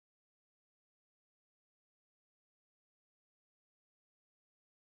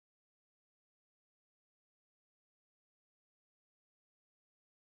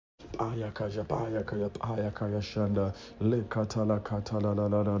ayakaya shanda le katala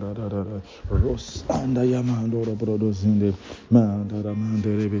la ros anda yamando brodo zinde mandara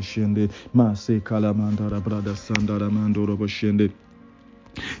mandere beshende mase kala mandara brada sandara mandoro beshende.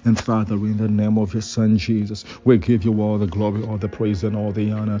 And Father, in the name of your Son Jesus, we give you all the glory, all the praise, and all the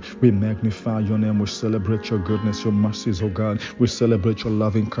honor. We magnify your name. We celebrate your goodness, your mercies, oh God. We celebrate your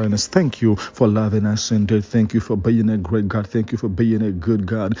loving kindness. Thank you for loving us indeed. Thank you for being a great God. Thank you for being a good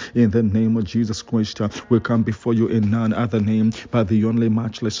God. In the name of Jesus Christ, we come before you in none other name but the only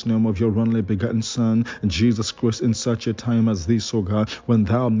matchless name of your only begotten Son, Jesus Christ, in such a time as this, oh God, when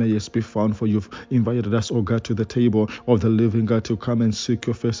thou mayest be found, for you've invited us, oh God, to the table of the living God to come and seek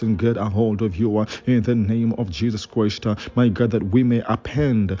your face and get a hold of you in the name of Jesus Christ, my God, that we may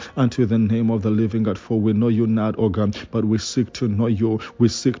append unto the name of the living God. For we know you not, O God, but we seek to know you. We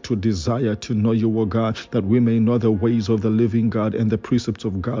seek to desire to know you, O God, that we may know the ways of the living God and the precepts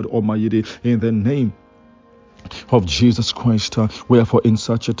of God Almighty, in the name of Jesus Christ. Wherefore in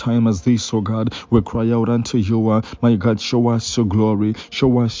such a time as this, O God, we cry out unto you, my God, show us your glory,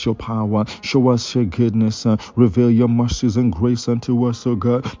 show us your power, show us your goodness, reveal your mercies and grace unto us, O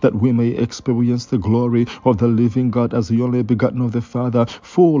God, that we may experience the glory of the living God as the only begotten of the Father,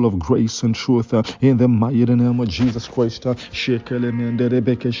 full of grace and truth, in the mighty name of Jesus Christ. Shekelemende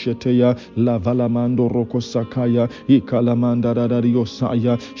rebeke sheteya lavalamando roko sakaya ikalamanda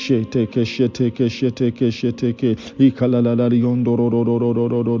radiosaya sheteke ikalalariyondo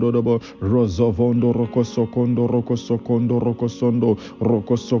rozovondo rokosokondo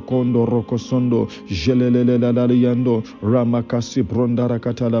rokosondo jelelelelariando ramakasi brondara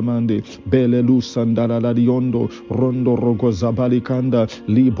katalamande belelu sandalalariyondo rondo rogozabalikanda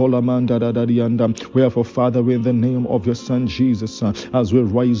libolamanda dadarianda. Wherefore, Father, in the name of your Son Jesus, as we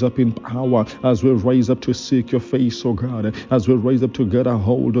rise up in power, as we rise up to seek your face, oh God, as we rise up to get a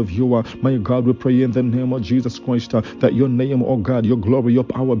hold of you, my God, we pray in the name of Jesus Christ that your name, oh God, your glory, your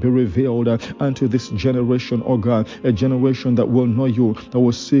power be revealed unto this generation, oh God, a generation that will know you, that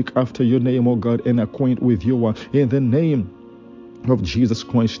will seek after your name, oh God, and acquaint with you in the name of Jesus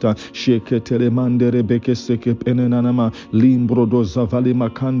Christ. Sheketele mandere beke seke penenanama limbrodo zavali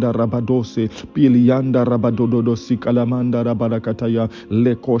makanda rabadose pilianda rabadodo sikalamanda rabarakataya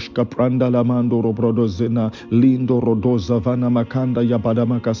lekosh kapranda lamando robrodo zena lindo rodo zavana makanda yabada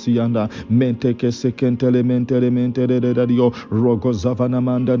makasianda menteke sekentele mentere radio rogo zavana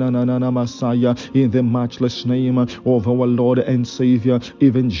manda nanana masaya, in the matchless name of our Lord and Savior,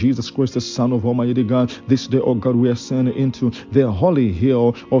 even Jesus Christ, the Son of Almighty God. This day, oh God, we are sent into the holy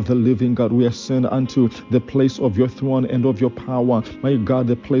hill of the living God. We ascend unto the place of your throne and of your power, my God,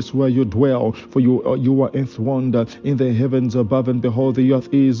 the place where you dwell, for you are enthroned in the heavens above, and behold, the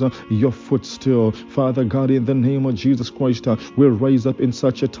earth is your footstool. Father God, in the name of Jesus Christ, we rise up in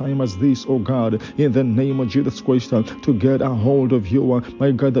such a time as this, oh God, in the name of Jesus Christ, to get a hold of you,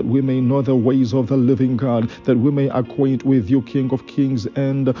 my God, that we may know the ways of the living God, that we may acquaint with you, King of Kings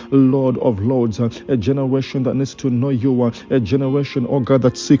and Lord of Lords, a generation that needs to know you, a generation, oh God,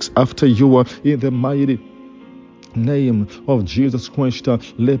 that seeks after you, in the mighty name of Jesus Christ.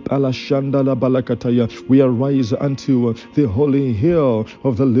 We arise unto the holy hill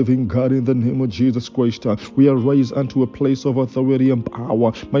of the living God in the name of Jesus Christ. We arise unto a place of authority and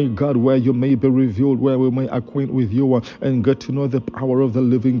power, my God, where you may be revealed, where we may acquaint with you and get to know the power of the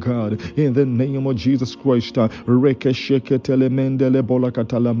living God in the name of Jesus Christ. Rekesheke telemendele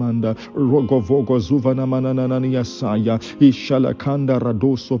bolakatalamanda rogovogo zuvana mananania saya ishalakanda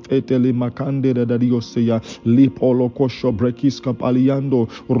radoso fetele makande radioseya lip olokosho brekiska paliando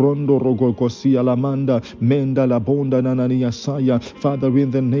rondo rogokosia lamanda menda la bonda nanania saya. Father,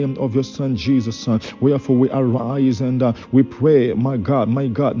 in the name of your Son Jesus, wherefore we arise and we pray, my God,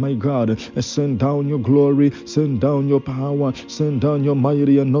 send down your glory, send down your power, send down your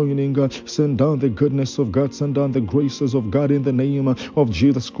mighty anointing, send down the goodness of God, send down the graces of God in the name of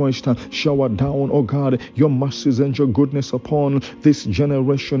Jesus Christ. Shower down, oh God, your mercies and your goodness upon this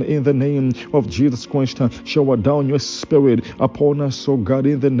generation in the name of Jesus Christ. Shower down your spirit upon us, oh God,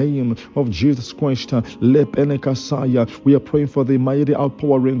 in the name of Jesus Christ. We are praying for the mighty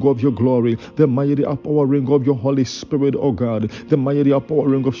outpouring of your glory, the mighty outpouring of your Holy Spirit, oh God, the mighty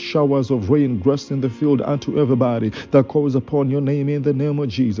outpouring of showers of rain, grass in the field unto everybody that calls upon your name in the name of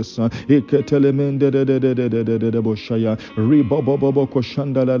Jesus.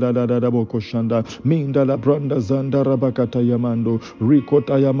 Mindala branda zanda rabakata yamando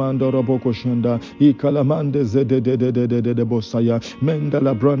rikota yamando rabokoshanda ikalamande de bosaya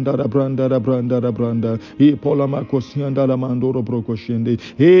mendala branda da branda da branda da branda e pola makosianda la mandoro brokoshende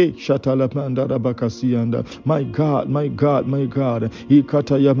e shatala panda da bakasianda. My God, my God, my God, e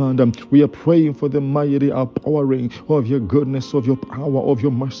katayamanda. We are praying for the mighty outpouring of your goodness, of your power, of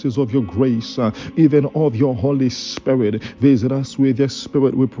your mercies, of your grace, even of your Holy Spirit. Visit us with your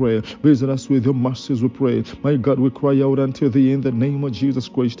Spirit, we pray. Visit us with your mercies, we pray. My God, we cry out unto thee in the name of Jesus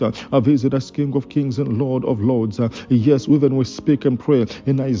Christ. Visit us, King of Kings and Lord of Lords. Yes, even we speak and pray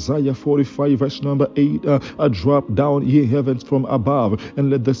in Isaiah 45, verse number 8. Drop down, ye heavens from above, and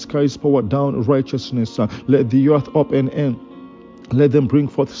let the skies pour down righteousness. Let the earth up and end. Let them bring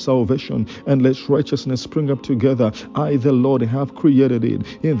forth salvation, and let righteousness spring up together. I, the Lord, have created it.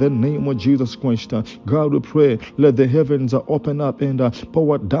 In the name of Jesus Christ, God, we pray, let the heavens open up and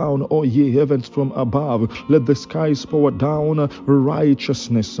pour down, O ye heavens from above. Let the skies pour down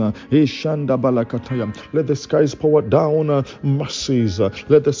righteousness. Let the skies pour down mercies.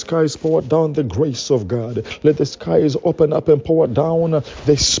 Let the skies pour down the grace of God. Let the skies open up and pour down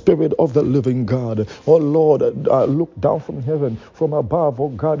the Spirit of the living God. Oh Lord, look down from heaven, from above, oh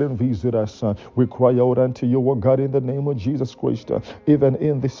God, and visit us. We cry out unto you, oh God, in the name of Jesus Christ. Even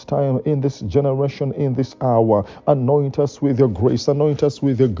in this time, in this generation, in this hour, anoint us with your grace, anoint us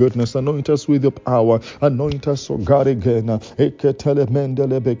with your goodness, anoint us with your power, anoint us, oh God, again. Eketele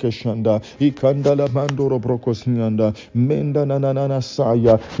mendele bekeshanda, ikandala mandoro brokosnyanda, menda nanana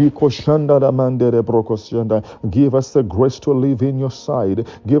saya, ikoshanda la mandere brokosyanda. Give us the grace to live in your side.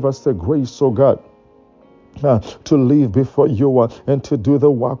 Give us the grace, oh God, to live before you and to do the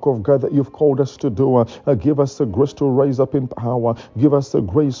work of God that you've called us to do. Give us the grace to rise up in power. Give us the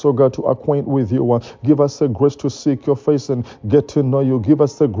grace, oh God, to acquaint with you. Give us the grace to seek your face and get to know you. Give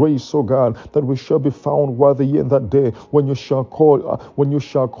us the grace, oh God, that we shall be found worthy in that day when you shall call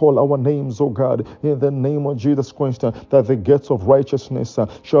our names, oh God, in the name of Jesus Christ, that the gates of righteousness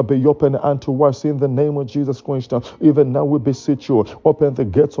shall be open unto us in the name of Jesus Christ. Even now we beseech you, open the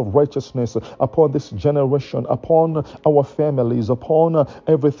gates of righteousness upon this generation, upon our families, upon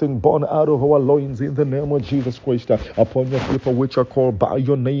everything born out of our loins in the name of Jesus Christ, upon your people which are called by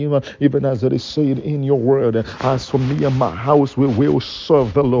your name, even as it is said in your word. As for me and my house, we will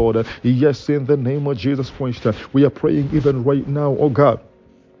serve the Lord. Yes, in the name of Jesus Christ, we are praying even right now, oh God.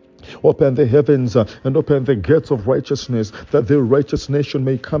 Open the heavens and open the gates of righteousness, that the righteous nation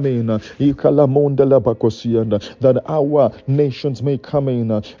may come in, that our nations may come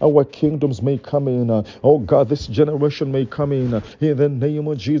in, our kingdoms may come in, oh God, this generation may come in the name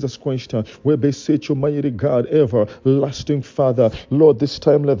of Jesus Christ. We beseech you, mighty God, everlasting Father, Lord, this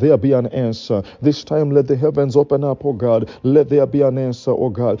time let there be an answer. This time let the heavens open up, oh God. Let there be an answer, oh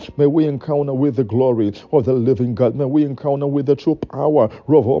God. May we encounter with the glory of the living God. May we encounter with the true power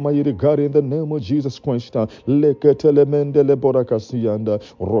of Almighty God, in the name of Jesus Christ. Leketelemendele borakasiyanda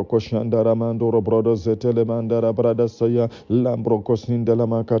rokoshandara mandoro brothers telemandara bradasaya lambrokosindela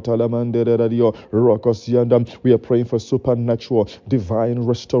makatala mandere radio rokosiyanda. We are praying for supernatural divine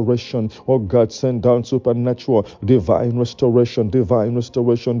restoration. Oh God, send down supernatural divine restoration, divine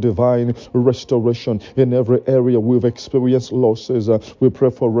restoration, divine restoration in every area we've experienced losses. We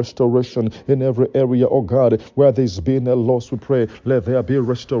pray for restoration in every area, oh God, where there's been a loss. We pray, let there be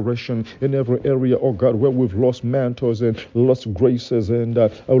restoration in every area, oh God, where we've lost mantles and lost graces and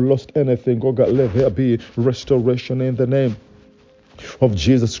lost anything, oh God, let there be restoration in the name of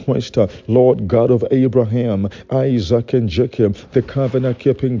Jesus Christ. Lord God of Abraham, Isaac, and Jacob, the covenant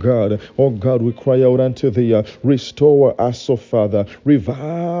keeping God. Oh God, we cry out unto thee. Restore us, oh Father.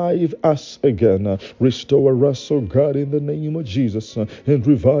 Revive us again. Restore us, oh God, in the name of Jesus. And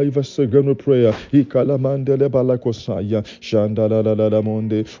revive us again, we pray. Ikalamandele balakosaya. Shandala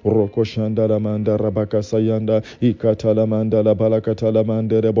monde. Roko shandala manda rabakasayanda. Ikatalamanda la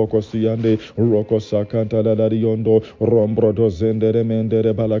balakatalamande rebokosiyande. Roko sakantala la riondo. Rombrodo zende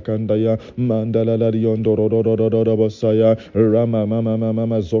mendere balakandaya mandala la riondo rodododoro bosaya rama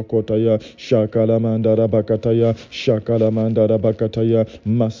mama zokotaya shakala mandara bakataya shakala mandara bakataya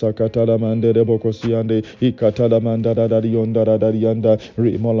masakatala mandere bokosiande ikatala mandara rionda radianda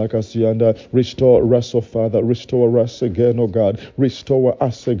rimolakasianda. Restore us, oh Father, restore us again, oh God, restore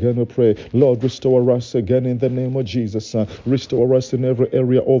us again, we pray. Lord, restore us again in the name of Jesus. Restore us in every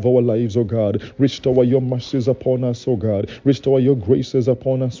area of our lives, oh God. Restore your mercies upon us, oh God. Restore your graces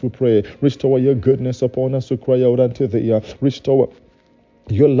upon us, we pray. Restore your goodness upon us, we cry out unto thee. Restore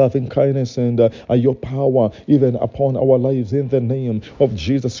your loving kindness and your power even upon our lives in the name of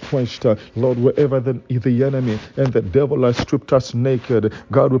Jesus Christ. Lord, wherever the enemy and the devil has stripped us naked,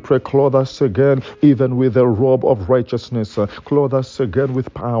 God, we pray, clothe us again even with the robe of righteousness. Clothe us again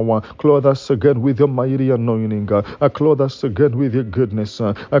with power. Clothe us again with your mighty anointing. Clothe us again with your goodness.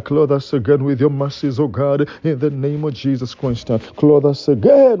 Clothe us again with your mercies, O God, in the name of Jesus Christ. Clothe us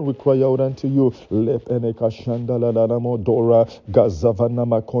again, we cry out unto you.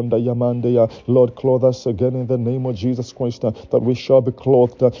 Lord, clothe us again in the name of Jesus Christ, that we shall be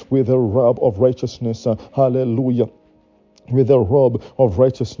clothed with the robe of righteousness. Hallelujah. With the robe of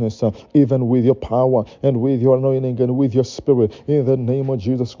righteousness, even with your power and with your anointing and with your spirit, in the name of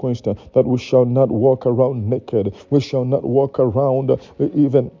Jesus Christ, that we shall not walk around naked. We shall not walk around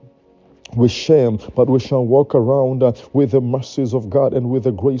even with shame, but we shall walk around with the mercies of God and with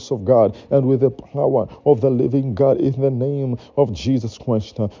the grace of God and with the power of the living God in the name of Jesus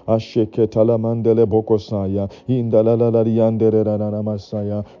Christ. Asheketalamandele bokosaya, indalalalariandere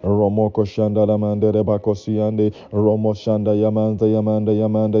ranamasaya, romoko shandalamandere bakosiande, romo shanda yamanda yamanda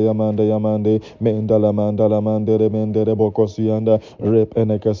yamanda yamanda yamande, mendalamandere mendere bokosianda,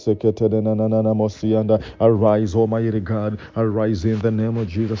 repenekaseketele nananamosianda. Arise, Almighty God, arise in the name of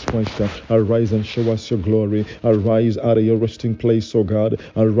Jesus Christ. Arise and show us your glory. Arise out of your resting place, O God.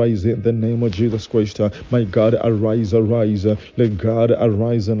 Arise in the name of Jesus Christ. My God, arise, arise. Let God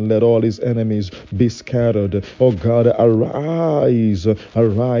arise and let all his enemies be scattered. Oh God, arise.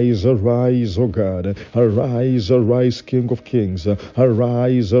 Arise, arise, oh God. Arise, arise, King of Kings.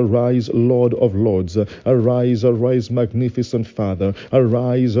 Arise, arise, Lord of Lords. Arise, arise, magnificent Father.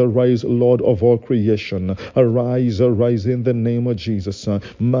 Arise, arise, Lord of all creation. Arise, arise in the name of Jesus.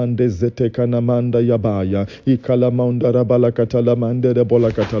 Mande zetekanamanda yabaya ikalamanda rabalakatalamande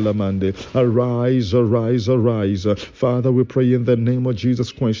rebolakatalamande. Arise, arise, arise. Father, we pray in the name of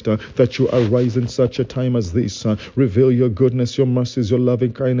Jesus Christ that you arise in such a time as this. Reveal your goodness, your mercies, your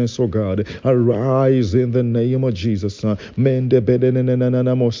loving kindness, O God. Arise in the name of Jesus. Mende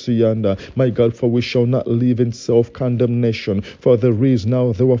bedenenenanamosianda. My God, for we shall not live in self-condemnation, for there is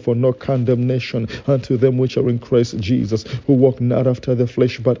now therefore no condemnation unto them which are in Christ Jesus, who walk not after the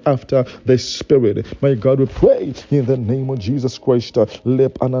flesh but after the Spirit. My God, we pray in the name of Jesus Christ.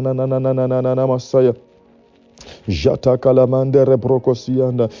 Lep ananananananananamasaya. Jata kalamande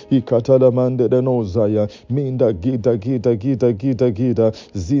rebrokosianda ikatalamande denozaya minda gida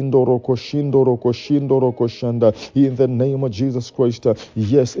zindo roko shanda. In the name of Jesus Christ,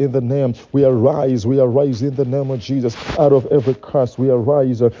 yes, in the name we arise in the name of Jesus out of every curse. We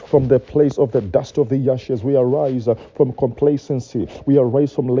arise from the place of the dust of the ashes. We arise from complacency. We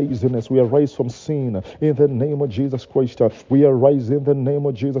arise from laziness. We arise from sin. In the name of Jesus Christ, we arise in the name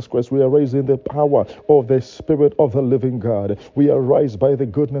of Jesus Christ. We arise in the power of the Spirit of the living God. We arise by the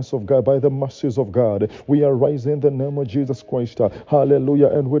goodness of God, by the mercies of God. We arise in the name of Jesus Christ. Hallelujah.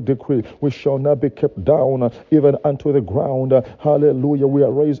 And we decree we shall not be kept down even unto the ground. Hallelujah. We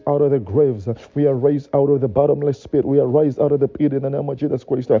are raised out of the graves. We are raised out of the bottomless pit. We are raised out of the pit in the name of Jesus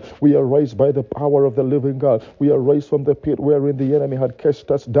Christ. We are raised by the power of the living God. We are raised from the pit wherein the enemy had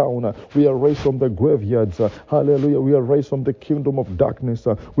cast us down. We are raised from the graveyards. Hallelujah. We are raised from the kingdom of darkness.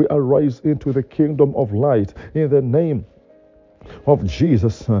 We are raised into the kingdom of light. In the name of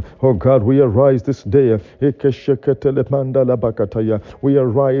Jesus. Oh God, we arise this day. We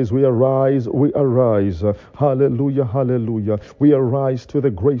arise, we arise, we arise. Hallelujah, hallelujah. We arise to the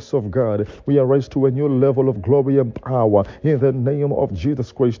grace of God. We arise to a new level of glory and power. In the name of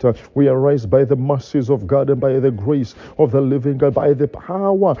Jesus Christ, we arise by the mercies of God and by the grace of the living God, by the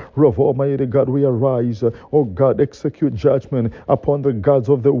power of Almighty God. We arise, oh God, execute judgment upon the gods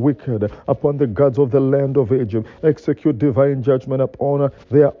of the wicked, upon the gods of the land of Egypt. Execute divine judgment upon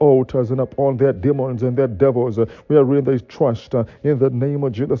their altars and upon their demons and their devils. We are in the trust in the name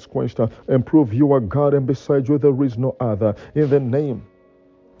of Jesus Christ. And prove you are God, and beside you there is no other. In the name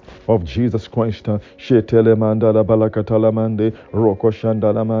of Jesus Christ. Shetele mandala balakatala mande roko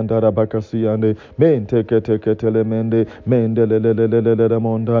shandala mandara bakasiande mente kete mende mendelelelelele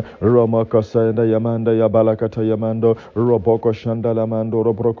monda roma kasanda yamanda ya balakata yamando roboko shandala mando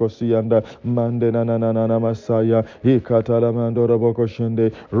robroko sianda mande na masaya ikatala mando roboko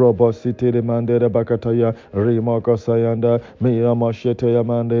shende robo sitele mandere bakataya rimoko sayanda meya mashete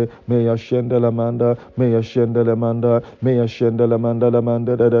yamande meya shendela manda meya shendela manda meya shendela mandala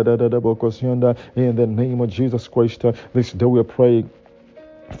manda in the name of Jesus Christ. This day we are praying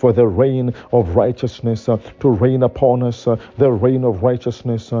for the reign of righteousness to reign upon us, the reign of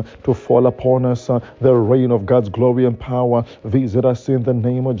righteousness to fall upon us, the reign of God's glory and power. Visit us in the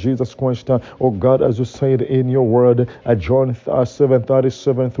name of Jesus Christ. Oh God, as you said in your word, John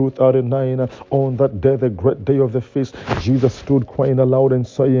 7:37 through 39, on that day, the great day of the feast, Jesus stood crying aloud and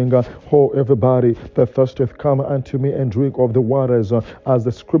saying, oh, everybody that thirsteth, come unto me and drink of the waters. As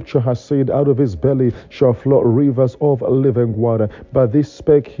the scripture has said, out of his belly shall flow rivers of living water. But this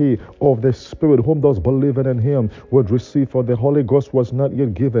spake he of the Spirit, whom those believing in him would receive, for the Holy Ghost was not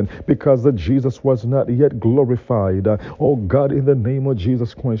yet given, because that Jesus was not yet glorified. Oh God, in the name of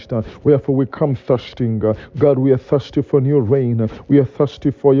Jesus Christ, wherefore we come thirsting. God, we are thirsty for new rain. We are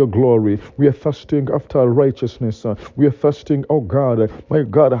thirsty for your glory. We are thirsting after righteousness. We are thirsting, oh God, my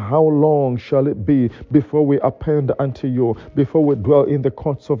God, how long shall it be before we append unto you, before we dwell in the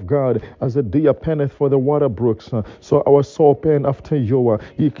courts of God, as the deer panteth for the water brooks, so our soul pant after you.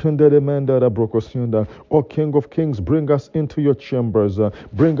 O King of Kings, bring us into your chambers,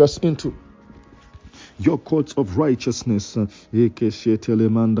 bring us into your courts of righteousness. Ekeshetele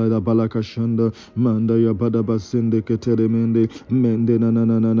manda da balakashanda manda ya badabasende ketere mende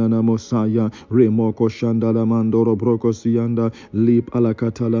na mosaya remoko shanda la mandoro brokosianda lip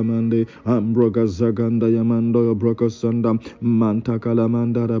alakatala mande ambroga zaganda ya mando ya brokosanda manta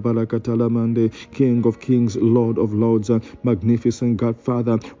kalamanda da balakatala mande. King of Kings, Lord of Lords, magnificent God,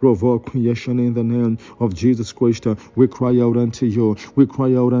 Father of all creation, in the name of Jesus Christ, we cry out unto you. We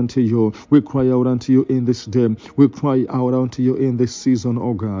cry out unto you. We cry out unto you in this day. We cry out unto you in this season,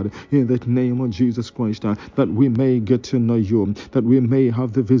 oh God, in the name of Jesus Christ, that we may get to know you, that we may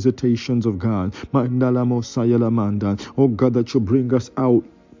have the visitations of God. Oh God, that you bring us out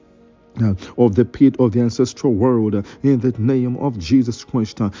of the pit of the ancestral world, in the name of Jesus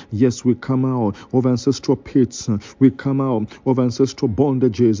Christ. Yes, we come out of ancestral pits. We come out of ancestral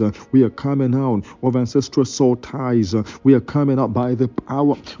bondages. We are coming out of ancestral soul ties. We are coming out by the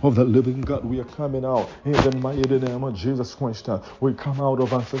power of the living God. We are coming out in the mighty name of Jesus Christ. We come out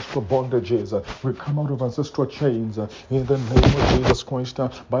of ancestral bondages. We come out of ancestral chains in the name of Jesus Christ.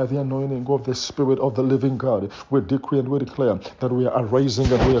 By the anointing of the Spirit of the living God, we decree and we declare that we are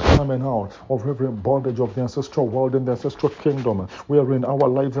arising and we are coming out of every bondage of the ancestral world and the ancestral kingdom, wherein our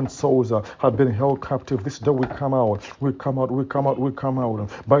lives and souls have been held captive. This day we come out, we come out, we come out, we come out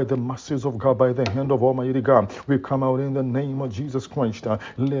by the mercies of God, by the hand of Almighty God. We come out in the name of Jesus Christ.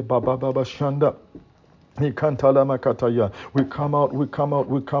 Le baba baba shanda. We come out, we come out,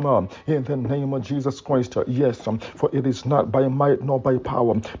 we come out in the name of Jesus Christ. Yes, for it is not by might nor by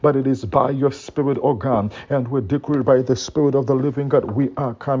power, but it is by your Spirit, O God. And we decree by the Spirit of the living God, we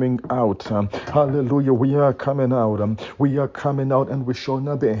are coming out. Hallelujah, we are coming out. We are coming out, and we shall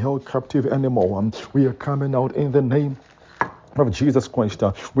not be held captive anymore. We are coming out in the name of Jesus Christ.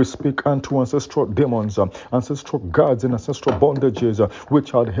 We speak unto ancestral demons, ancestral gods, and ancestral bondages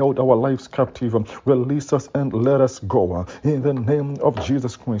which had held our lives captive. Release us and let us go. In the name of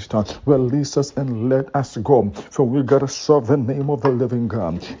Jesus Christ, release us and let us go. For we gotta serve the name of the living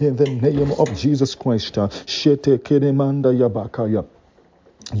God. In the name of Jesus Christ. Shete kedemanda yabakaya.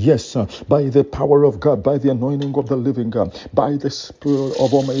 Yes, by the power of God, by the anointing of the living God, by the Spirit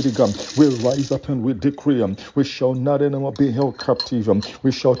of Almighty God, we rise up and we decree, we shall not anymore be held captive,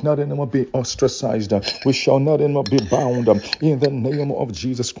 we shall not anymore be ostracized, we shall not anymore be bound, in the name of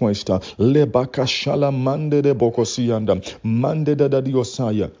Jesus Christ. Lebaka shala mande de bokosianda, mande da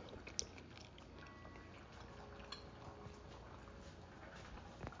diosaya.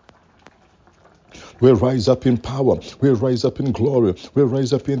 We rise up in power. We rise up in glory. We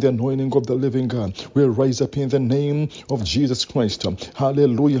rise up in the anointing of the living God. We rise up in the name of Jesus Christ.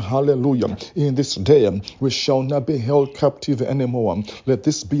 Hallelujah, hallelujah. In this day, we shall not be held captive anymore. Let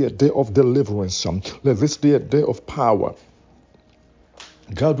this be a day of deliverance. Let this be a day of power.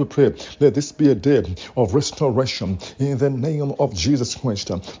 God, we pray, let this be a day of restoration in the name of Jesus Christ.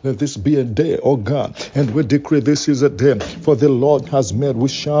 Let this be a day, oh God, and we decree this is a day for the Lord has made. We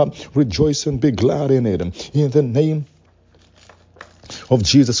shall rejoice and be glad in it. In the name of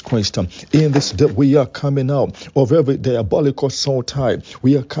Jesus Christ. In this day, we are coming out of every diabolical soul tie.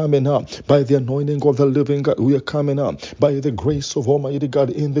 We are coming out by the anointing of the living God. We are coming out by the grace of Almighty God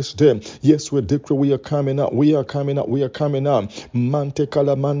in this day. Yes, we decree we are coming out. We are coming out. We are coming out. Mante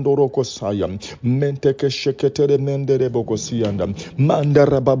kalamando rokosaya. Mente kesheketere mendere bokosianda.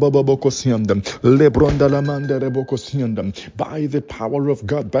 Mandara bababa bokosianda. Lebronda la mandere bokosianda. By the power of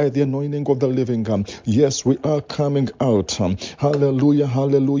God, by the anointing of the living God. Yes, we are coming out. Hallelujah. Hallelujah,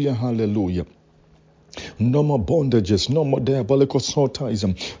 hallelujah, hallelujah. No more bondages, no more diabolical sorties,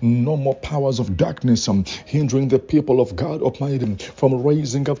 no more powers of darkness hindering the people of God Almighty from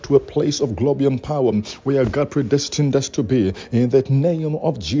raising up to a place of glory and power where God predestined us to be. In the name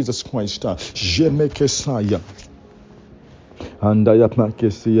of Jesus Christ, Jemekesaya. Andaya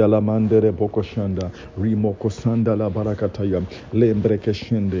makesia la mandere bokoshanda rimoko sanda la barakataya lembreke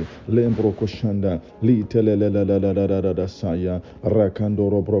shende lembroko shanda li telelelelelelelelele saya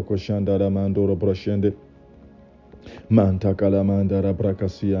rakandoro broko shanda la mandoro broshende Manta kalamandara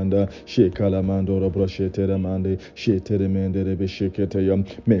brakasianda shekalamandoro broshetere mande shetere mendere besheketeya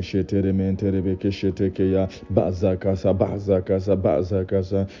meshetere mentere bekeshetekeya bazakasa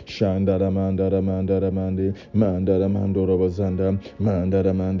shandara mandara mande mandara mandoro bazanda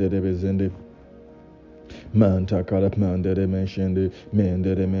mandara mandere bezende Manta kalap mandere menshende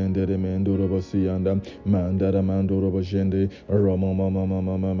mendere menduro bosianda mandara manduro bojende romo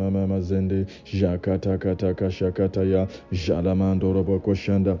mama zende jakata kata kashakata ya jalamandoro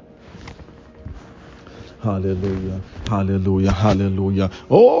bokoshanda. Hallelujah, hallelujah, hallelujah.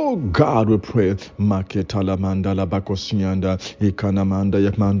 Oh God, we pray. Maketala mandala bakosianda, ikanamanda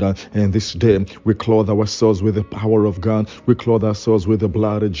yakmanda. And this day we clothe ourselves with the power of God. We clothe ourselves with the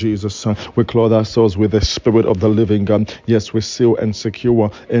blood of Jesus. We clothe ourselves with the Spirit of the living God. Yes, we seal and secure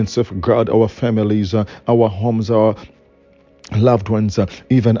and safeguard our families, our homes, our loved ones,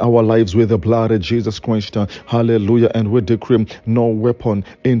 even our lives with the blood of Jesus Christ. Hallelujah. And we decree no weapon,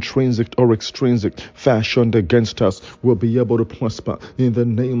 intrinsic or extrinsic, fashioned against us will be able to prosper. In the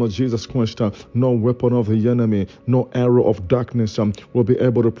name of Jesus Christ, no weapon of the enemy, no arrow of darkness will be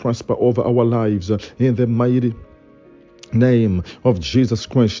able to prosper over our lives. In the mighty name of Jesus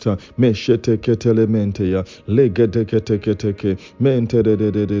Christ, meshete ketelemente ya legede kete mente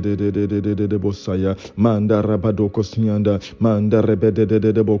de bosaya manda rabadoko sianda manda rebede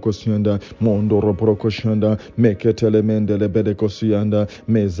de bokosianda mondo robroko shanda meketelemende lebede kosianda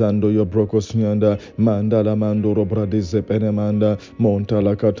mezando yo broko sianda manda la mando robradize penemanda monta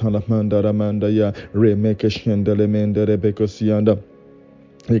la katala manda ramanda ya remeke shendelemende rebeko sianda.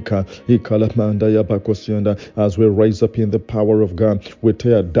 As we rise up in the power of God, we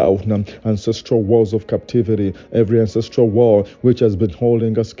tear down ancestral walls of captivity, every ancestral wall which has been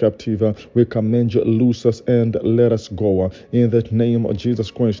holding us captive. We command you, loose us and let us go. In the name of Jesus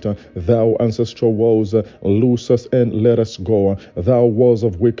Christ, thou ancestral walls, loose us and let us go. Thou walls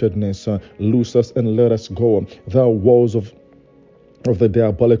of wickedness, loose us and let us go. Thou walls of the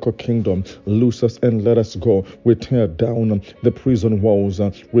diabolical kingdom, loose us and let us go. We tear down the prison walls,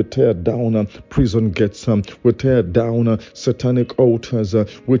 we tear down prison gates, we tear down satanic altars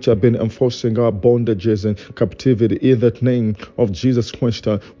which have been enforcing our bondages and captivity. In the name of Jesus Christ,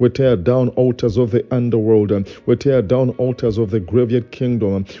 we tear down altars of the underworld, we tear down altars of the graveyard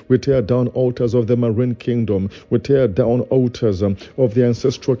kingdom, we tear down altars of the marine kingdom, we tear down altars of the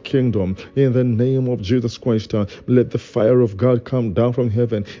ancestral kingdom. In the name of Jesus Christ, let the fire of God come down from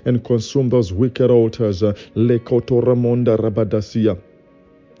heaven and consume those wicked altars. Lekotoramonda rabadasia.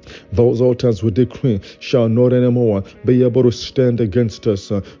 Those altars we decree shall not anymore be able to stand against us,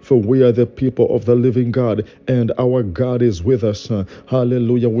 for we are the people of the living God, and our God is with us.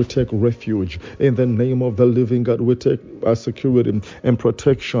 Hallelujah. We take refuge in the name of the living God. We take our security and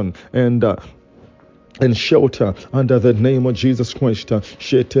protection and shelter under the name of Jesus Christ.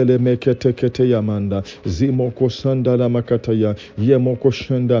 Shetele mekete kete yamanda zimoko sanda la makataya yemoko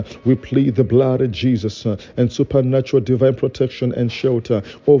shanda. We plead the blood of Jesus and supernatural divine protection and shelter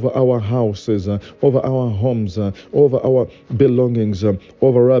over our houses, over our homes, over our belongings,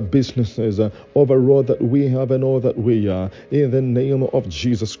 over our businesses, over all that we have and all that we are. In the name of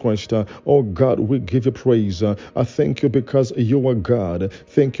Jesus Christ, oh God, we give you praise. I thank you because you are God.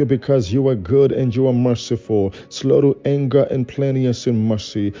 Thank you because you are good and you are merciful, slow to anger and plenteous in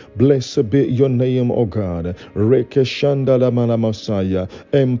mercy. Blessed be your name, O God.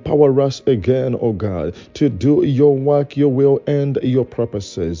 Empower us again, O God, to do your work, your will, and your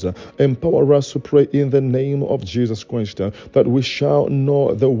purposes. Empower us to pray in the name of Jesus Christ, that we shall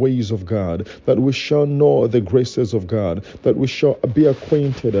know the ways of God, that we shall know the graces of God, that we shall be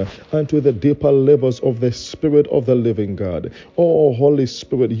acquainted unto the deeper levels of the Spirit of the living God. Oh, Holy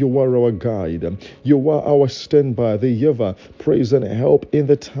Spirit, you are our guide. You are our standby, the ever praise and help in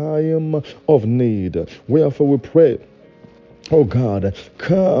the time of need. Wherefore we pray Oh God,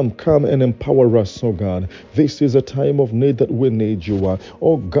 come and empower us, oh God. This is a time of need that we need you.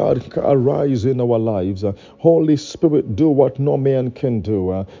 Oh God, arise in our lives. Holy Spirit, do what no man can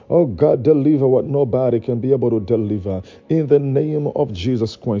do. Oh God, deliver what nobody can be able to deliver. In the name of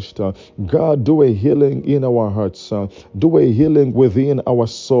Jesus Christ, God, do a healing in our hearts. Do a healing within our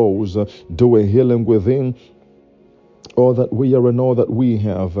souls. Do a healing within all that we are and all that we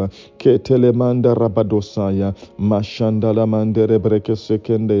have. Ketelemanda rabadosaya, mashandala mandere breke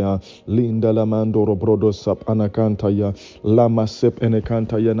sekendea, linda la mandoro brodosap anakantaya, lama sep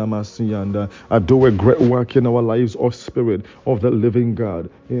enekantaya namasianda. I do a great work in our lives, O Spirit of the living God.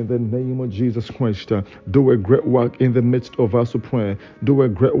 In the name of Jesus Christ, do a great work in the midst of us, pray. Do a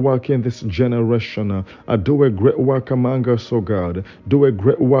great work in this generation. I do a great work among us, O God. Do a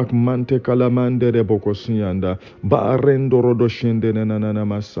great work, mante kalamande rebokosianda. Barendo rodoshende nanana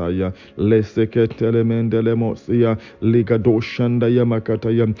masaya. Leseketele mendele mosia. Ligadoshanda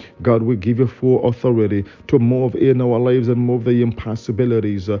yamakataya. God, we give you full authority to move in our lives and move the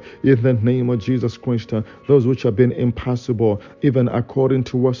impossibilities. In the name of Jesus Christ, those which have been impossible, even according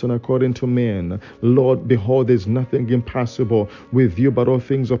to us and according to men. Lord, behold, there's nothing impossible with you, but all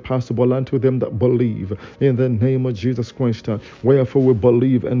things are possible unto them that believe. In the name of Jesus Christ, wherefore we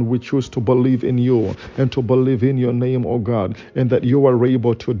believe and we choose to believe in you and to believe in your name, O God, and that you are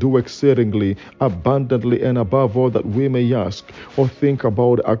able to do exceedingly, abundantly, and above all that we may ask or think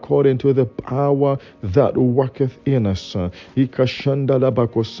about, according to the power that worketh in us.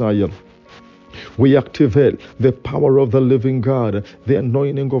 Ikashandalabakosaya. We activate the power of the living God, the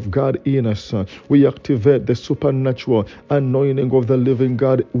anointing of God in us. We activate the supernatural anointing of the living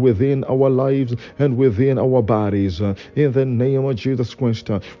God within our lives and within our bodies. In the name of Jesus Christ,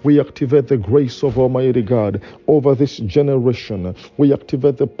 we activate the grace of Almighty God over this generation. We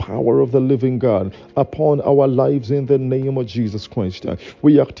activate the power of the living God upon our lives in the name of Jesus Christ.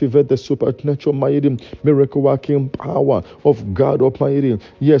 We activate the supernatural, mighty, miracle working power of God Almighty.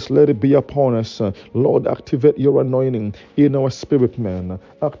 Yes, let it be upon us. Lord, activate your anointing in our spirit, man.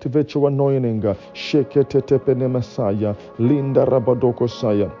 Activate your anointing. Shekete Messiah. Linda Rabadoko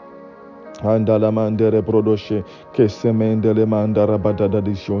Saya. Andala mandere brodoshe kesemendele mandara badada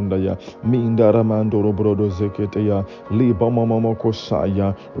dishondaya mindara mandoro brodo zeketeya liba momo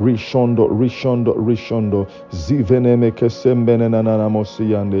kosaya rishondo ziveneme kesembene nanana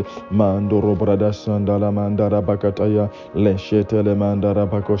mosiyande mandoro brada sandala mandara bakataya leshetele mandara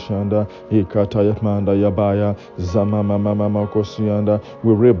bakoshanda ikataya mandaya baya zama mama kosiyanda.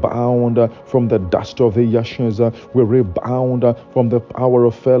 We rebound from the dust of the ashes. We rebound from the power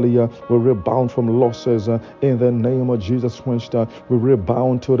of failure. We rebound from losses in the name of Jesus Christ. We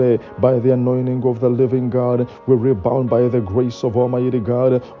rebound today by the anointing of the living God. We rebound by the grace of Almighty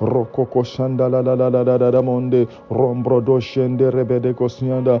God. Rokoko shanda la la la la la la monde rombrodo shende rebede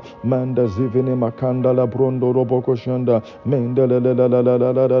kosianda manda zivini makanda la brondo roboko shanda mende la la la la la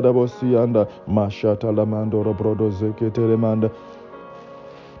la la la bosianda mashata la mando robrodo zekete manda.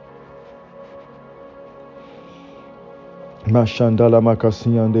 Mashandala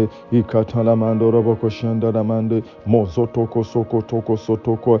makasiyande ikatala mandora boko shandala mande mozotoko soko toko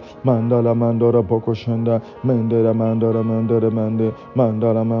sotoko mandala mandora boko shanda mendela mandora mande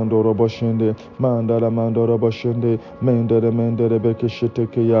mandala mandora boshende mandala mandora boshende mendele beke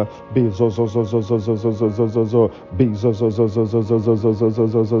shetekeya bizozozozozozozozozozo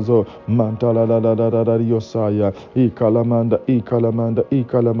bizozozozozozozozozozozo mantala la la la la yosaya ikalamanda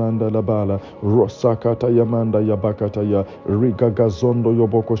la bala rosakata yamanda yabakata ya rigagazondo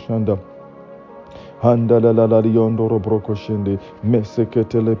yoboko shanda Handala yondoro broko shende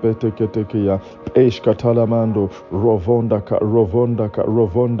meseketele peteketekeya eshkatalamando rovonda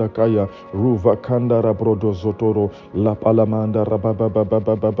kaya ruva kandara brodo zotoro la palamanda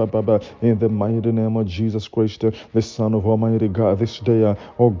rababa in the mighty name of Jesus Christ, the Son of Almighty God. This day,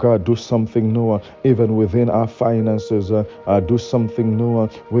 oh God, do something new even within our finances. Do something new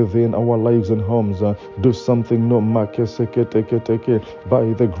within our lives and homes. Do something new by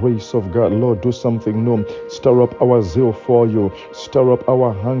the grace of God. Lord, do something new. Stir up our zeal for you. Stir up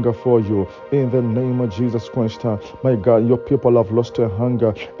our hunger for you. In the name of Jesus Christ, my God, your people have lost their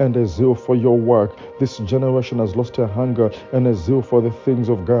hunger and a zeal for your work. This generation has lost their hunger and a zeal for the things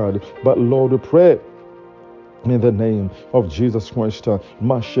of God. But Lord, we pray In the name of Jesus Christ,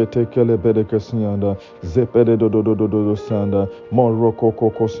 Mashete Kelebedekesianda, Zepede do Sanda, Moroko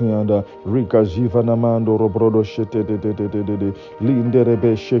Kokosianda, Rika Jivanamando, Robrodo Shete de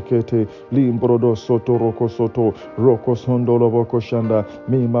Linderebe Shekete, Limbrodo Soto Roko Soto, Roko Sondo Loboko Shanda,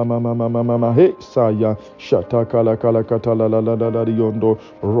 Mi Mama, He Saya, Shata Kala Katala la Yondo,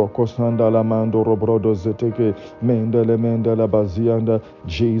 Roko Sanda Lamando, Robrodo Zeteke, Mendele Bazianda,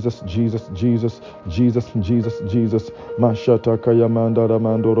 Jesus, Mashata Kayamanda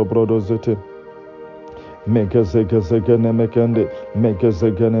Ramando Robrodo Zete. Megazegazegane mekende,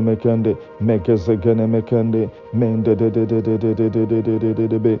 mende de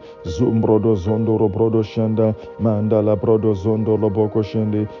Zumbrodo Zondo Robrodo Shanda, Mandala Brodo Zondo Loboko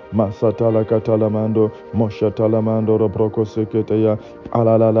Shende, Masatala Katalamando, Moshatalamando Robroko Seketeya,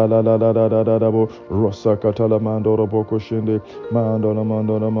 Alala Rosa Katalamando Roboko Shende, Mandola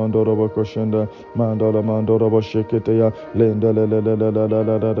Mando Roboko Shenda, Mandola Mando Robo Sheketeya, Lendele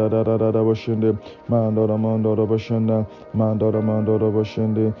Shende, Mandora Mandora Bashenda, Mandora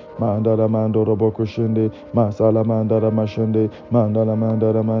Bashende, Mandara Mandora Bokushende, Masala Mandara Mashende, Mandara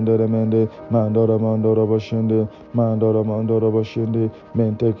Mende, Mandora Bashende, Mandora Bashende,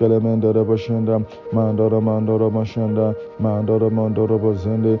 Mentekele Mendora Bashenda, Mandora Mashenda, Mandora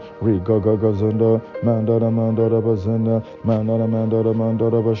Bazende, Rigagazondo, Mandora Bazenda, Mandora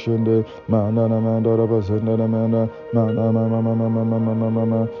Bashende, Mandora Bazenda,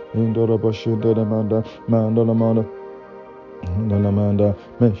 Mama, Indora Bashenda, Mandala Nalamanda,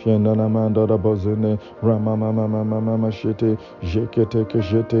 Meshenanamanda, Bozene, Ramama Shete, Jekete,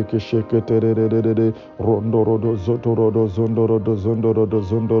 Shekete, Rondoro, Zotoro, Zondo,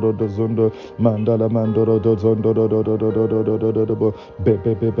 Mandala Mandoro, Zondo,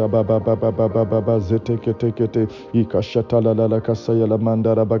 Bebe, Baba, Zete, Ikashatala, La Casaya, La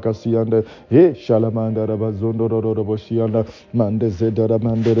Mandara, Bacasianda, Shalamanda, Bazondo, Boshianda, Mandezeda,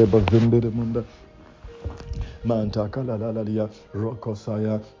 Mandere, Bavinde, Munda. Mantaka la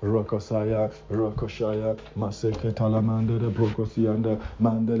Rokosaya, Maseke Talamanda, the Brokosianda,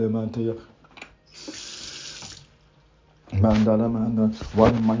 Mandele Mantea. Mandala,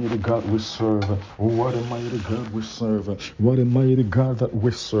 what a mighty God we serve. What a mighty God we serve. What a mighty God that we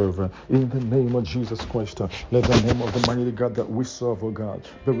serve. In the name of Jesus Christ, let the name of the mighty God that we serve, O God,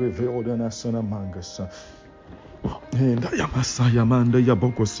 be revealed in us and among us. And Yamasaya Manda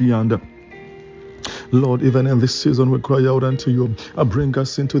Yabokosianda. Lord, even in this season, we cry out unto you. Bring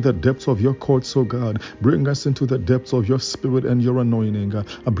us into the depths of your courts, O God. Bring us into the depths of your spirit and your anointing.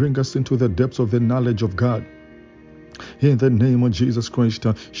 Bring us into the depths of the knowledge of God. In the name of Jesus Christ,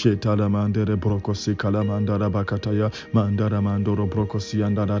 Shetala Mandere Brokosi Kalamandara Bakataya, Mandara Mandoro Brokosi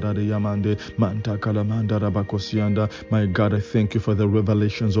Andara Yamande, Manta Kalamandara Bakosianda. My God, I thank you for the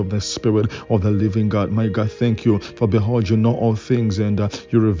revelations of the Spirit of the living God. My God, thank you for behold, you know all things, and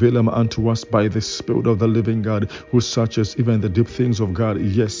you reveal them unto us by the Spirit of the living God, who searches even the deep things of God.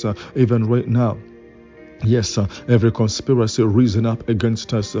 Yes, even right now. Yes, every conspiracy risen up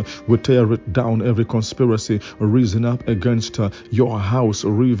against us, we tear it down. Every conspiracy risen up against your house,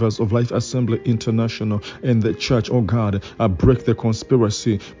 Rivers of Life Assembly International, and the church. Oh God, break the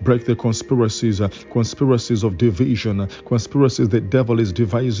conspiracy, break the conspiracies, conspiracies of division, conspiracies the devil is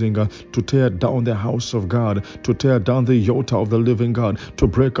devising to tear down the house of God, to tear down the altar of the living God, to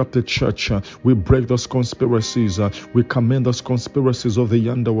break up the church. We break those conspiracies. We command those conspiracies of the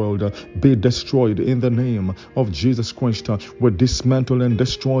underworld be destroyed in the name of Jesus Christ. We dismantle and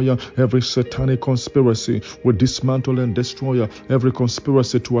destroy every satanic conspiracy. We dismantle and destroy every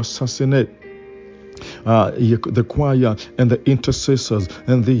conspiracy to assassinate the choir and the intercessors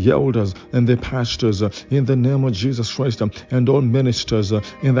and the elders and the pastors in the name of Jesus Christ, and all ministers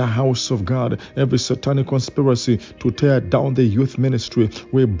in the house of God. Every satanic conspiracy to tear down the youth ministry,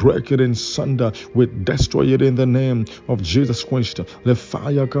 we break it in sunder. We destroy it in the name of Jesus Christ. Let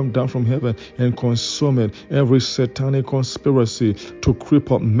fire come down from heaven and consume it. Every satanic conspiracy to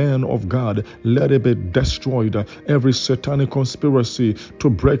cripple men of God, let it be destroyed. Every satanic conspiracy to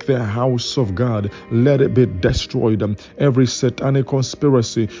break the house of God, let it be destroyed. Every satanic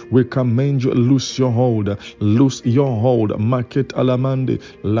conspiracy, we command you, loose your hold. Loose your hold. Market alamande,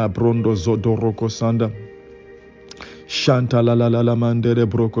 labrondo zodoroko sanda. Shanta la la la la mandere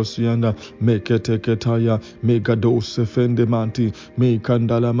brokosianda mekete ketaya megado sefende manti me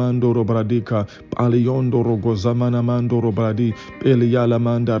kandala mandoro bradika paliondo rogozamana mandoro bradi eliala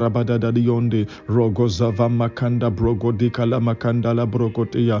manda rabada dadionde rogozava makanda brogodika la makanda la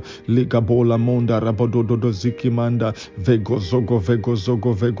brokotia ligabola monda rabododo ziki manda vegozogo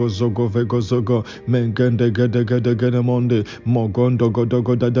mengende gede monde mogondo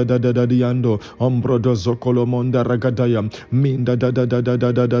godogo dadadiando ombrodo zokolo monda ragadaya minda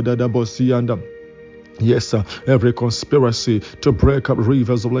da bosianda. Yes, sir. Every conspiracy to break up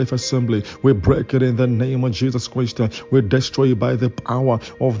Rivers of Life Assembly, we break it in the name of Jesus Christ. We destroy it by the power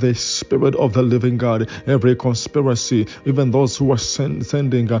of the Spirit of the living God. Every conspiracy, even those who are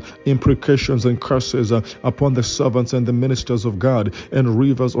sending imprecations and curses upon the servants and the ministers of God and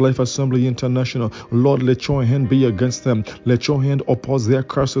Rivers of Life Assembly International, Lord, let your hand be against them. Let your hand oppose their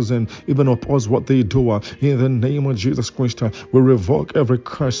curses and even oppose what they do. In the name of Jesus Christ, we revoke every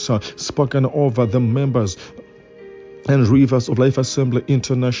curse spoken over the members and Rivers of Life Assembly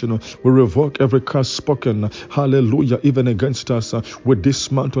International. We revoke every curse spoken, hallelujah, even against us. We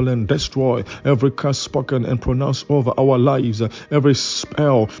dismantle and destroy every curse spoken and pronounced over our lives, every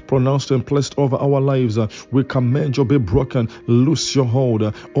spell pronounced and placed over our lives. We command you be broken. Loose your hold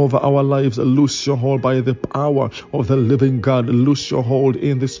over our lives. Loose your hold by the power of the living God. Loose your hold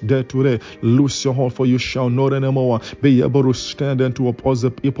in this day today. Loose your hold, for you shall not anymore be able to stand and to oppose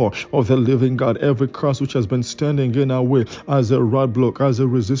the people of the living God. Every curse which has been standing in our way as a roadblock, as a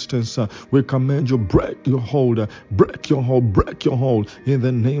resistance, we command you, break your hold in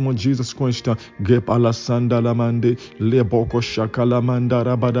the name of Jesus Christ. Gepala sandala mande leboko shakala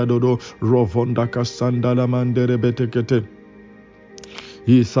mandara badadodo rovonda kasandala mande rebetekete.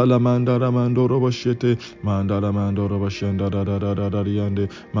 Isalamanda ramandoro bashete mandara mandoro bashenda da yande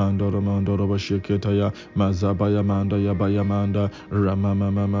mandoro mandoro basheketa ya mazabaya manda ya bayamanda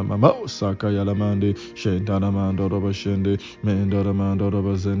ramama osaka ya lamande shentana mandoro bashende mendara mandoro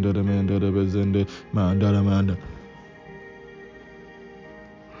bazende mendere bezende mandara manda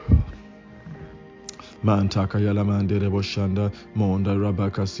Mantaka yala mandere boshanda monda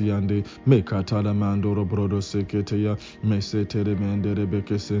rabaka siyande mekatala mandoro brodo seketeya mesetere mendere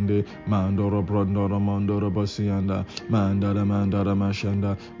bekesende mandoro brondoro mondoro bosiyanda mandara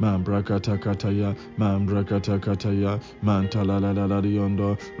mashanda mambrakata kataya mantala la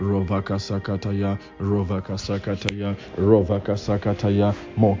riondo rovaka sakataya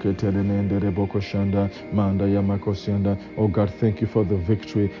moketere mendere bokoshanda manda ya makosianda. Oh God, thank you for the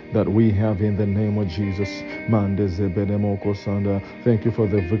victory that we have in the name of Jesus. Thank you for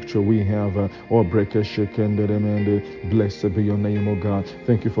the victory we have. Blessed be your name, O God.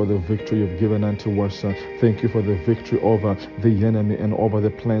 Thank you for the victory you've given unto us. Thank you for the victory over the enemy and over the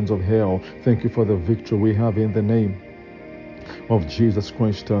plans of hell. Thank you for the victory we have in the name of Jesus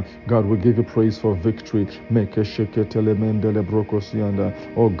Christ. God, we give you praise for victory.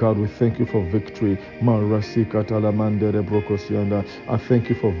 Oh God, we thank you for victory. I thank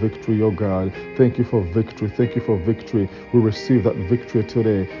you for victory, oh God. Thank you for victory. Thank you for victory. We receive that victory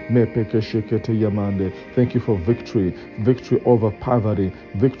today. Thank you for victory. Victory over poverty.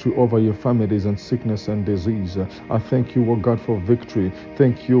 Victory over your families and sickness and disease. I thank you, oh God, for victory.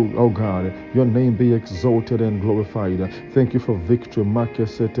 Thank you, oh God. Your name be exalted and glorified. Thank you for victory.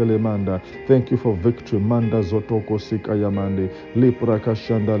 Thank you for victory. Manda zotoko sikayamande. Lipraka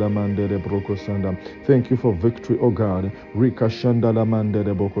shandala mande de brokosanda. Thank you for victory, oh God. Rika shandala mande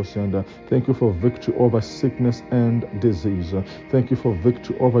de brokosanda. Thank you for victory over sickness and disease. Thank you for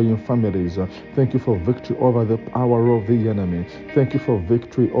victory over your families. Thank you for victory over the power of the enemy. Thank you for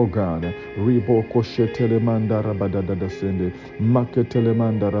victory, oh God. Ribo koshetele manda rabadada sende. Maketele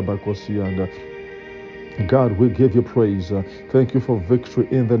manda rabakosianda. God, we give you praise. Thank you for victory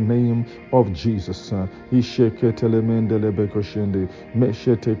in the name of Jesus. This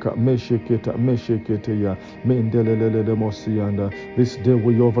day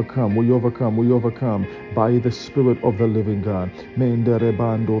we overcome by the Spirit of the living God.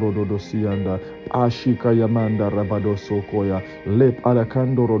 Ashika yamanda rabado sokoya lep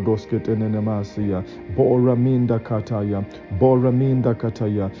alakando rodoskete nenemasia boraminda kataya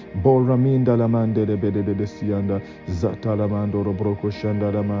boraminda lamande de bedesianda zatalamando robroko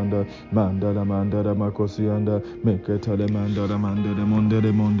shanda lamanda manda lamanda ramakosianda meketa lamanda ramande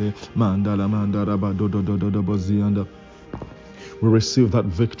de monde manda lamanda rabado do bozianda. We receive that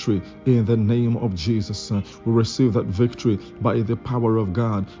victory in the name of Jesus. We receive that victory by the power of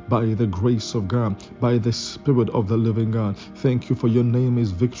God, by the grace of God, by the Spirit of the living God. Thank you for your name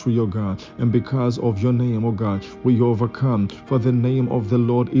is victory, O God. And because of your name, O God, we overcome. For the name of the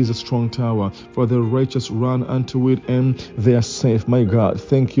Lord is a strong tower. For the righteous run unto it and they are safe. My God,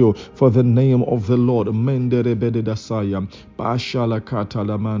 thank you for the name of the Lord.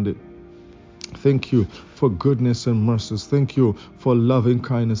 Thank you for goodness and mercies. Thank you for loving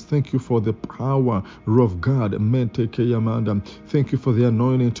kindness. Thank you for the power of God. Thank you for the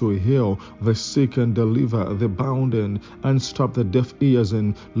anointing to heal the sick and deliver the bound and unstop the deaf ears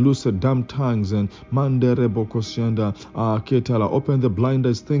and loose the dumb tongues and open the blind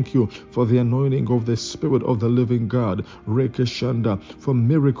eyes. Thank you for the anointing of the Spirit of the living God. For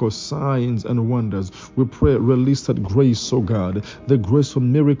miracles, signs, and wonders. We pray, release that grace, oh God, the grace for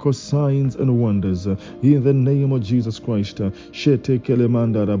miracles, signs, and wonders. In the name of Jesus Christ. Shete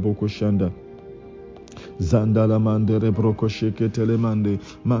kelemanda raboko shanda. Zandala mande rebroko shike telemande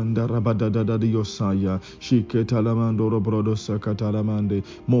manda rabadada diosaya shike talamando robrodo sakatalamande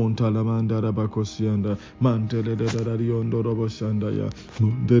montalamanda rabakosianda mantele dadadiondo roboshanda ya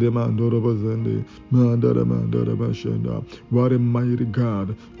mundere mando robozende mandara mandara bashanda. What a mighty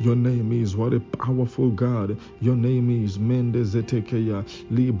God your name is. What a powerful God your name is. Mende zetekeya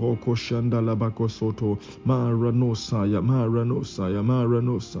liboko shanda labako soto maranosaya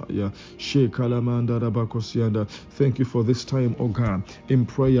shekalamanda rabako. Thank you for this time, oh God, in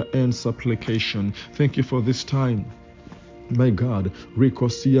prayer and supplication. Thank you for this time, my God,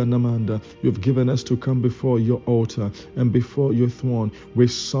 Rikosia Namanda, you've given us to come before your altar and before your throne. We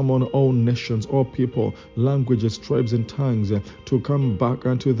summon all nations, all people, languages, tribes, and tongues to come back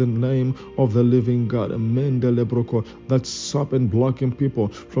unto the name of the living God. Mendelebroko, that serpent blocking people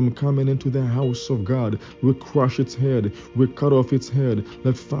from coming into the house of God. We crush its head. We cut off its head.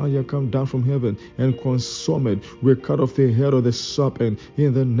 Let fire come down from heaven and consume it. We cut off the head of the serpent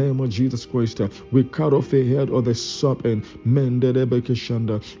in the name of Jesus Christ. We cut off the head of the serpent. We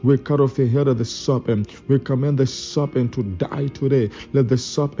cut off the head of the serpent. We command the serpent to die today. Let the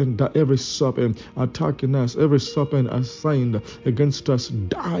serpent die. Every serpent attacking us, every serpent assigned against us,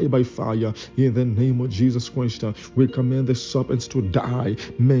 die by fire in the name of Jesus Christ. We command the serpents to die.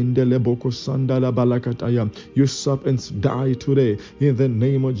 You serpents die today in the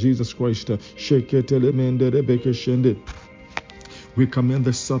name of Jesus Christ. We command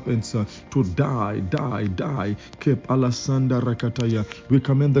the serpents to die. Keep Alasanda Rakataya. We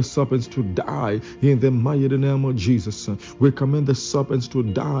command the serpents to die in the mighty name of Jesus. We command the serpents to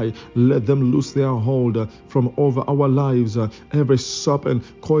die. Let them lose their hold from over our lives. Every serpent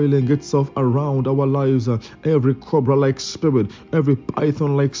coiling itself around our lives. Every cobra-like spirit, every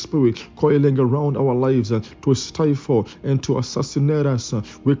python-like spirit coiling around our lives to stifle and to assassinate us.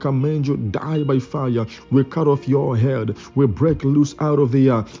 We command you die by fire. We cut off your head. We break loose out of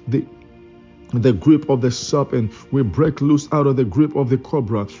the grip of the serpent. We break loose out of the grip of the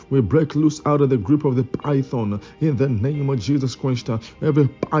cobra. We break loose out of the grip of the python in the name of Jesus Christ. Every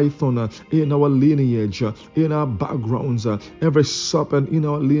python in our lineage, in our backgrounds, every serpent in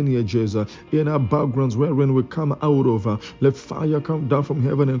our lineages, in our backgrounds wherein we come out of, let fire come down from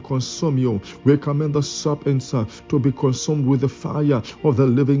heaven and consume you. We command the serpents to be consumed with the fire of the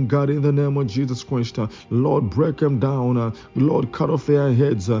living God in the name of Jesus Christ. Lord, break them down. Lord, cut off their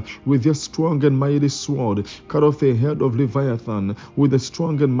heads with your strong and mighty sword. Cut off the head of Leviathan with the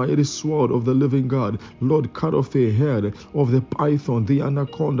strong and mighty sword of the living God. Lord, cut off the head of the python, the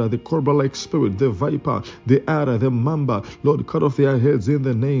anaconda, the cobra-like spirit, the viper, the adder, the mamba. Lord, cut off their heads in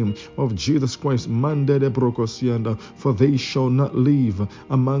the name of Jesus Christ. For they shall not live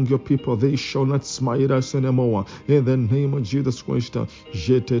among your people. They shall not smite us anymore. In the name of Jesus Christ.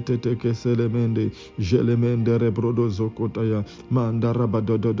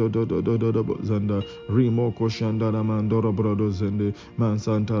 Zanda Rimoko Shandara Mandoro Brodo Zende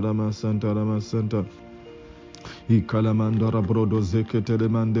Mansantara Masantara Masanta Ikalamandara brodo zeketele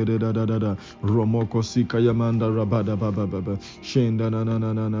mandere da Romoko sika yamanda rabada baba shenda na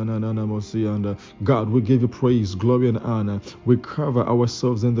mosianda. God, we give you praise, glory, and honor. We cover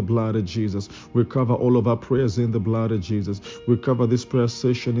ourselves in the blood of Jesus. We cover all of our prayers in the blood of Jesus. We cover this prayer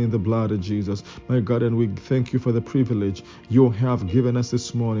session in the blood of Jesus. My God, and we thank you for the privilege you have given us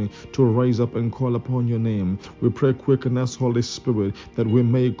this morning to rise up and call upon your name. We pray, quicken us, Holy Spirit, that we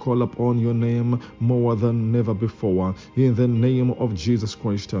may call upon your name more than never before. In the name of Jesus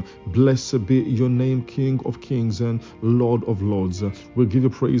Christ, blessed be your name, King of Kings and Lord of Lords. We give you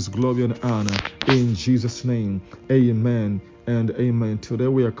praise, glory, and honor in Jesus' name. Amen and amen. Today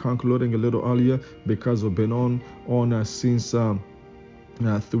we are concluding a little earlier because we've been on since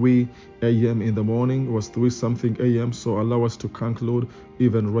 3 a.m. in the morning. It was 3 something a.m. So allow us to conclude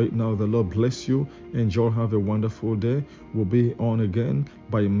even right now. The Lord bless you. Enjoy. Have a wonderful day. We'll be on again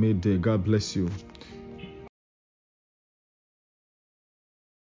by midday. God bless you.